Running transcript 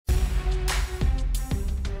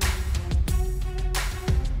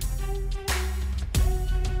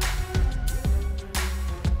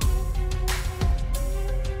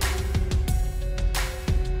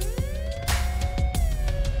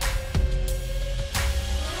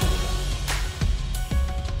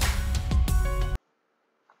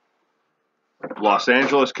Los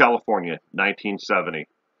Angeles, California, 1970.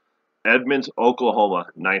 Edmonds, Oklahoma,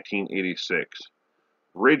 1986.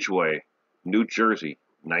 Ridgeway, New Jersey,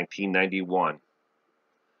 1991.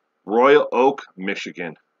 Royal Oak,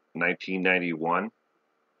 Michigan, 1991.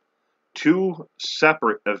 Two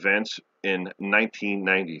separate events in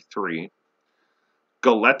 1993.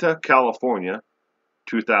 Goleta, California,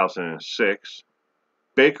 2006.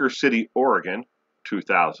 Baker City, Oregon,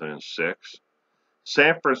 2006.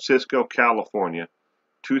 San Francisco, California,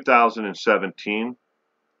 2017.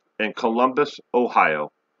 And Columbus,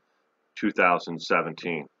 Ohio,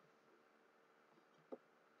 2017.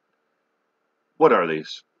 What are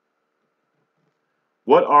these?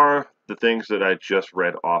 What are the things that I just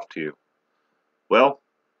read off to you? Well,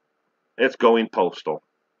 it's going postal.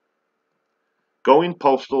 Going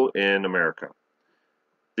postal in America.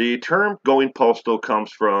 The term going postal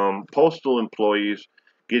comes from postal employees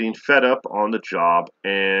getting fed up on the job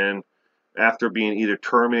and after being either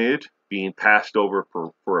terminated, being passed over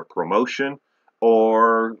for a promotion,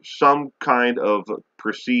 or some kind of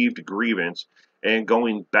perceived grievance, and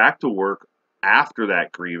going back to work after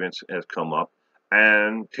that grievance has come up,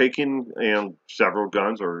 and taking several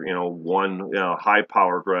guns or one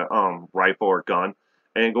high-powered rifle or gun,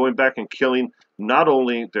 and going back and killing not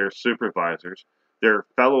only their supervisors, their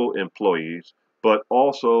fellow employees, but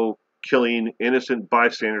also killing innocent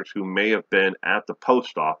bystanders who may have been at the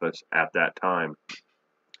post office at that time.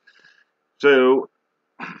 So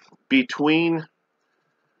between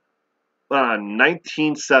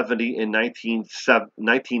 1970 and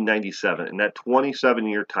 1997, in that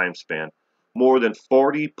 27-year time span, more than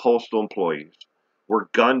 40 postal employees were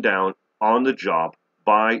gunned down on the job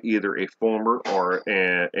by either a former or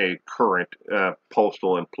a current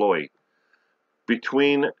postal employee.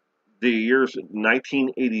 Between the years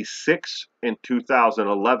 1986 and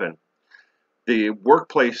 2011, the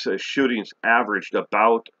workplace shootings averaged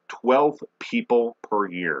about 12 people per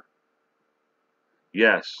year.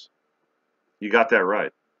 Yes, you got that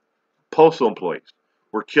right. Postal employees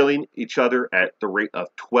were killing each other at the rate of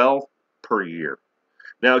 12 per year.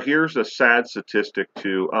 Now, here's a sad statistic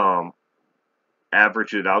to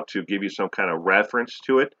average it out to give you some kind of reference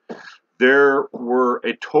to it. There were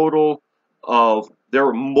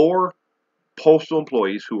more postal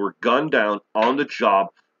employees who were gunned down on the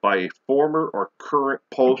job by a former or current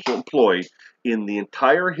postal employee in the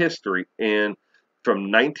entire history and from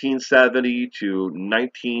 1970 to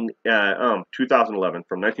 2011,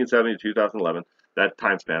 from 1970 to 2011, that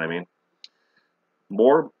time span, I mean,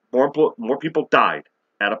 more people died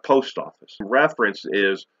at a post office. Reference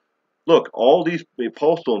is, look, all these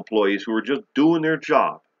postal employees who were just doing their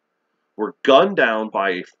job were gunned down by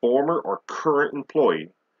a former or current employee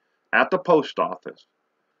at the post office,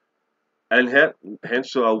 and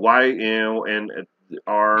hence why in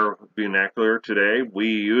our vernacular today we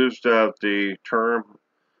used the term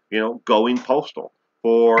going postal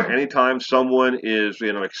for anytime someone is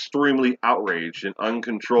extremely outraged and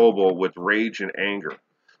uncontrollable with rage and anger.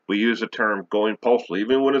 We use the term going postal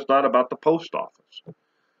even when it's not about the post office.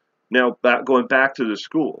 Now, going back to the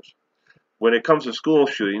schools, when it comes to school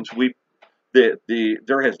shootings,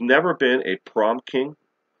 there has never been a prom king,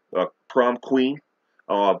 a prom queen,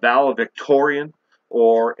 a valedictorian,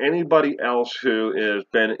 or anybody else who has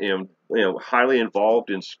been highly involved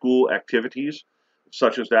in school activities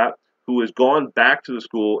such as that, who has gone back to the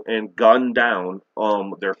school and gunned down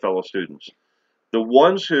their fellow students. The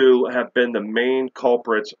ones who have been the main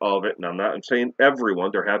culprits of it, and I'm saying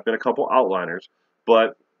everyone, there have been a couple outliners,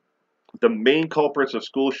 but the main culprits of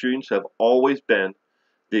school shootings have always been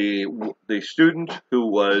the student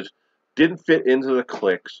who didn't fit into the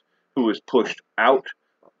cliques, who was pushed out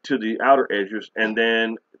to the outer edges, and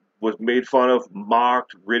then was made fun of,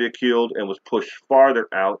 mocked, ridiculed, and was pushed farther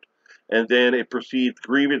out. And then a perceived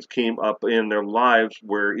grievance came up in their lives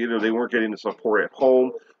where either they weren't getting the support at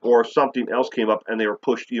home or something else came up and they were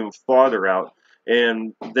pushed even farther out.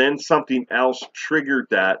 And then something else triggered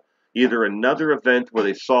that, either another event where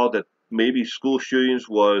they saw that maybe school shootings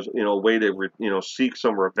was a way to seek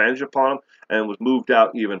some revenge upon them, and was moved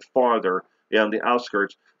out even farther on the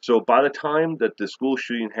outskirts. So by the time that the school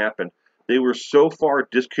shooting happened, they were so far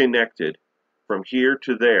disconnected from here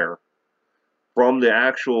to there from the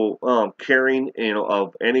actual caring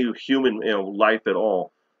of any human life at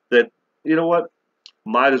all, that what,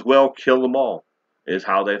 might as well kill them all, is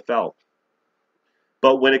how they felt.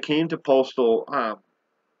 But when it came to postal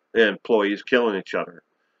employees killing each other,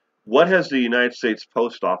 what has the United States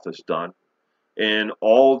Post Office done in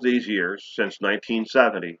all these years since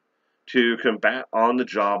 1970 to combat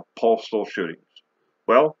on-the-job postal shootings?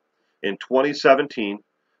 Well, in 2017,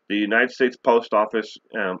 the United States Post Office,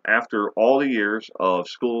 after all the years of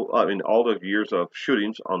all the years of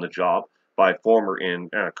shootings on the job by former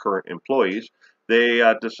and current employees, they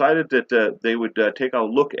decided that they would take a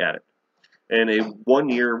look at it in a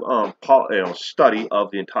one-year study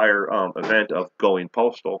of the entire event of going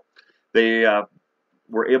postal. They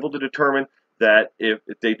were able to determine that if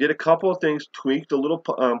they did a couple of things, tweaked a little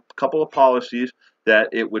couple of policies, that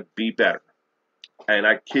it would be better. And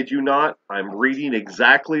I kid you not, I'm reading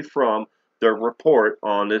exactly from the report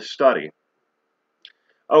on this study.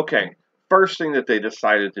 Okay, first thing that they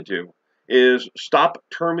decided to do is stop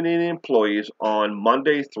terminating employees on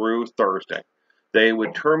Monday through Thursday. They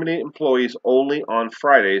would terminate employees only on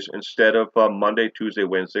Fridays instead of Monday, Tuesday,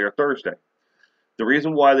 Wednesday, or Thursday. The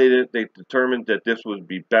reason why they determined that this would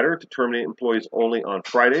be better to terminate employees only on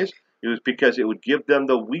Fridays is because it would give them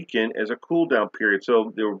the weekend as a cool down period,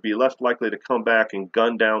 so they would be less likely to come back and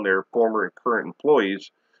gun down their former and current employees,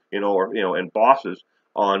 and bosses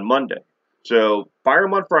on Monday. So fire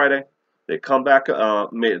them on Friday. They come back.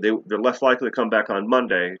 They're less likely to come back on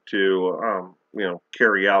Monday to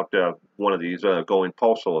carry out one of these going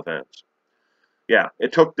postal events. Yeah,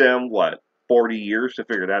 it took them 40 years to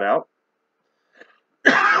figure that out.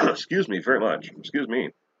 Excuse me very much. Excuse me.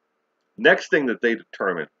 Next thing that they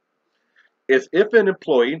determined is if an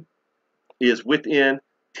employee is within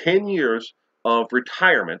 10 years of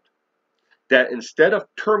retirement, that instead of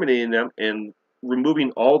terminating them and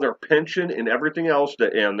removing all their pension and everything else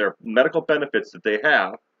and their medical benefits that they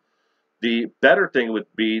have, the better thing would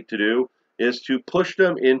be to do is to push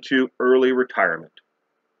them into early retirement.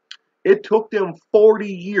 It took them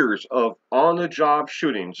 40 years of on-the-job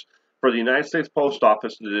shootings for the United States Post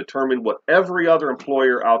Office to determine what every other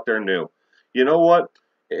employer out there knew. You know what?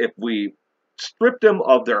 If we strip them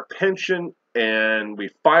of their pension and we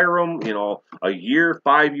fire them, a year,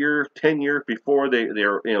 5 years, 10 years before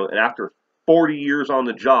they're, after 40 years on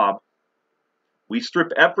the job, we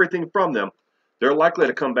strip everything from them, they're likely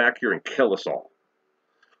to come back here and kill us all.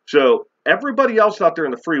 So everybody else out there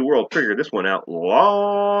in the free world figured this one out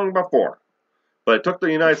long before. But it took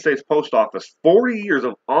the United States Post Office 40 years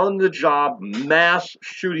of on-the-job mass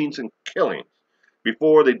shootings and killings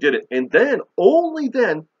before they did it. And then, only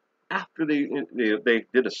then, after they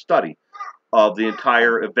did a study of the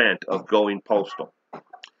entire event of going postal.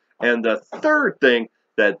 And the third thing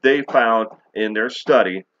that they found in their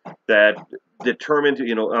study that determined,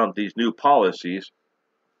 these new policies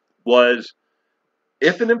was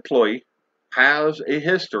if an employee has a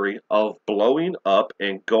history of blowing up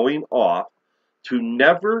and going off, to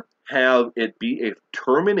never have it be a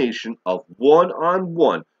termination of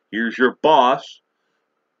one-on-one. Here's your boss.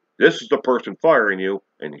 This is the person firing you,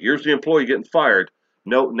 and here's the employee getting fired.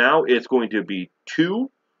 No, now it's going to be 2,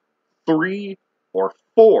 3, or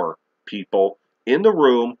 4 people in the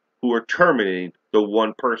room who are terminating the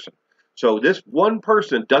one person. So this one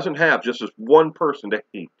person doesn't have just this one person to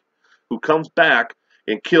hate, who comes back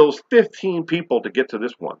and kills 15 people to get to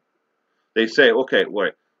this one. They say, okay,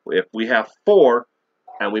 wait, if we have 4,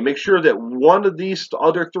 and we make sure that one of these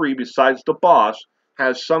other 3, besides the boss,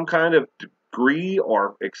 has some kind of degree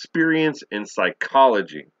or experience in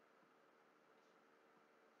psychology.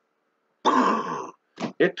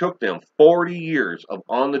 It took them 40 years of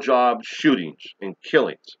on-the-job shootings and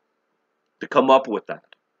killings to come up with that.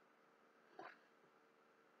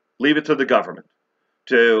 Leave it to the government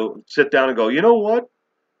to sit down and go, you know what?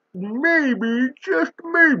 Maybe, just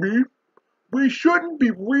maybe, we shouldn't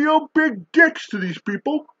be real big dicks to these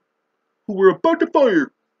people who we're about to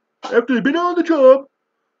fire after they've been on the job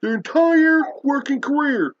their entire working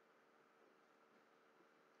career.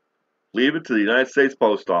 Leave it to the United States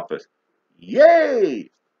Post Office. Yay!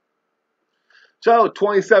 So,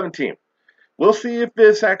 2017. We'll see if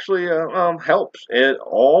this actually helps at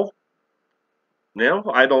all. Now,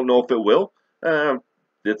 I don't know if it will.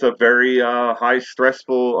 It's a very high,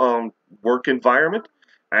 stressful work environment.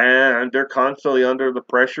 And they're constantly under the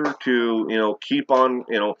pressure to, keep on,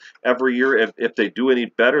 every year. If they do any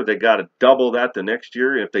better, they got to double that the next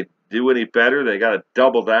year. If they do any better, they got to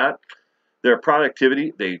double that. Their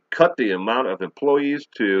productivity, they cut the amount of employees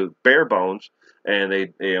to bare bones, and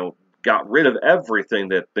they, got rid of everything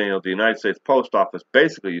that, the United States Post Office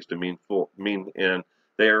basically used to mean, and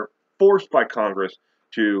they're forced by Congress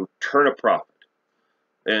to turn a profit.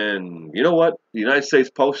 And you know what? The United States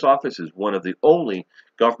Post Office is one of the only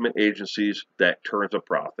government agencies that turns a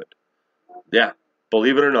profit. Yeah,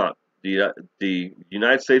 believe it or not, the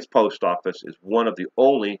United States Post Office is one of the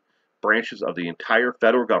only branches of the entire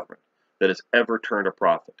federal government that has ever turned a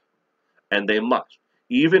profit. And they must.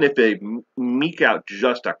 Even if they meek out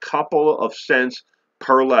just a couple of cents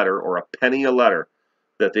per letter or a penny a letter,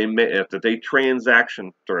 that they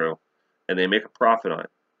transaction through and they make a profit on it,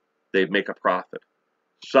 they make a profit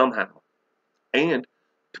somehow. And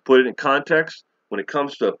to put it in context, when it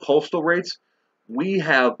comes to postal rates, we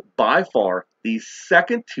have by far the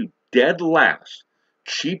second to dead last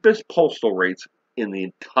cheapest postal rates in the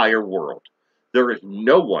entire world. There is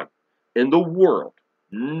no one in the world,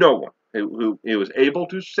 no one, who was able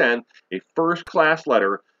to send a first class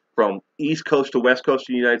letter from East Coast to West Coast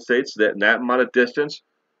of the United States, that amount of distance,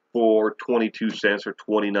 for 22 cents or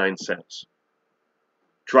 29 cents.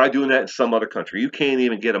 Try doing that in some other country. You can't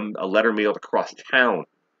even get a letter mailed across town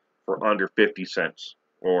for under 50 cents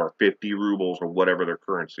or 50 rubles or whatever their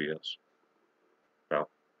currency is. So,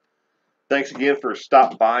 thanks again for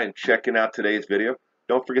stopping by and checking out today's video.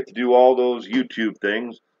 Don't forget to do all those YouTube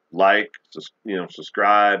things, like,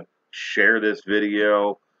 subscribe, share this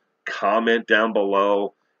video, comment down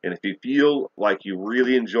below, and if you feel like you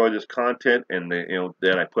really enjoy this content and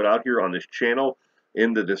that I put out here on this channel,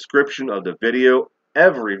 in the description of the video,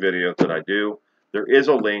 every video that I do, there is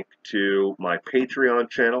a link to my Patreon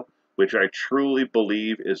channel, which I truly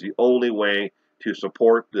believe is the only way to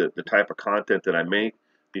support the type of content that I make,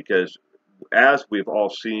 because as we've all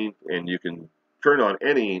seen, and you can turn on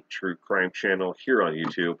any true crime channel here on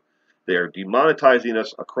YouTube, they're demonetizing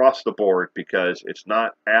us across the board because it's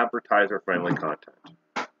not advertiser-friendly content.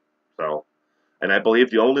 So, and I believe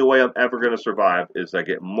the only way I'm ever going to survive is I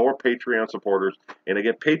get more Patreon supporters, and I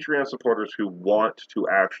get Patreon supporters who want to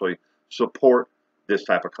actually support this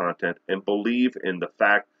type of content and believe in the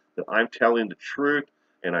fact that I'm telling the truth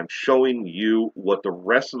and I'm showing you what the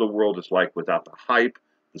rest of the world is like without the hype,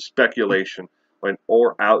 the speculation,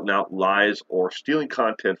 or out-and-out lies or stealing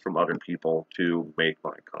content from other people to make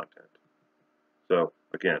my content. So,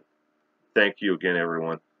 again, thank you again,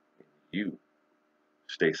 everyone. You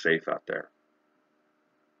stay safe out there.